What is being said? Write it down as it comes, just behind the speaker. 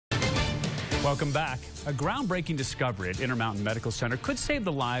Welcome back. A groundbreaking discovery at Intermountain Medical Center could save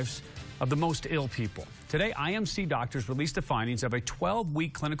the lives of the most ill people. Today, IMC doctors released the findings of a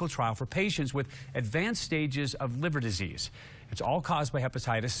 12-week clinical trial for patients with advanced stages of liver disease. It's all caused by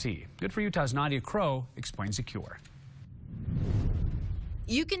hepatitis C. Good for Utah's Nadia Crow explains the cure.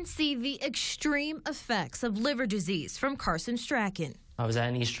 You can see the extreme effects of liver disease from Carson Strachan. I was at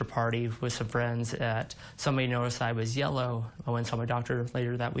an Easter party with some friends. Somebody noticed I was yellow. I went and saw my doctor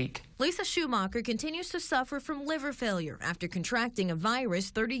later that week. Lisa Schumacher continues to suffer from liver failure after contracting a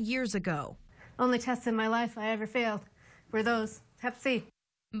virus 30 years ago. Only tests in my life I ever failed were those, Hep C.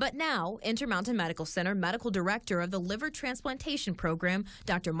 But now, Intermountain Medical Center Medical Director of the Liver Transplantation Program,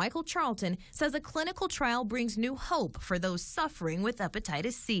 Dr. Michael Charlton, says a clinical trial brings new hope for those suffering with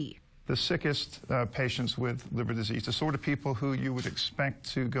hepatitis C. The sickest patients with liver disease, the sort of people who you would expect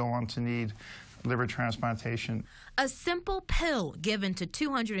to go on to need liver transplantation. A simple pill given to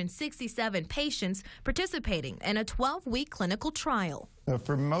 267 patients participating in a 12-week clinical trial.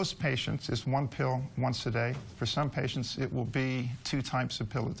 For most patients, it's one pill once a day. For some patients, it will be 2 types of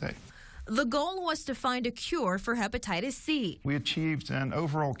pill a day. The goal was to find a cure for hepatitis C. We achieved an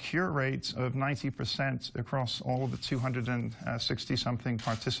overall cure rate of 90% across all of the 260-something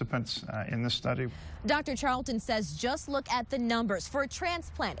participants in this study. Dr. Charlton says just look at the numbers. For a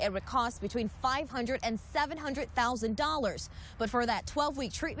transplant, it would cost between $500,000 and $700,000. But for that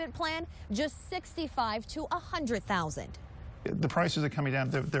 12-week treatment plan, just $65,000 to $100,000. The prices are coming down.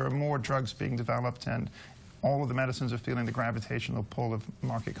 There are more drugs being developed, and all of the medicines are feeling the gravitational pull of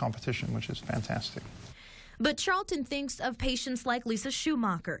market competition, which is fantastic. But Charlton thinks of patients like Lisa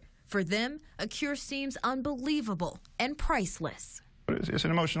Schumacher. For them, a cure seems unbelievable and priceless. It's an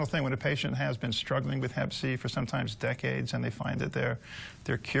emotional thing when a patient has been struggling with Hep C for sometimes decades and they find that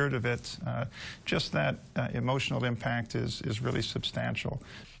they're cured of it. Just that emotional impact is really substantial.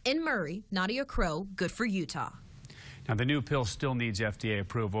 In Murray, Nadia Crow, Good for Utah. Now, the new pill still needs FDA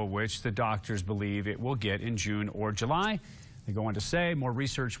approval, which the doctors believe it will get in June or July. They go on to say more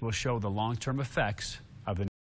research will show the long-term effects of the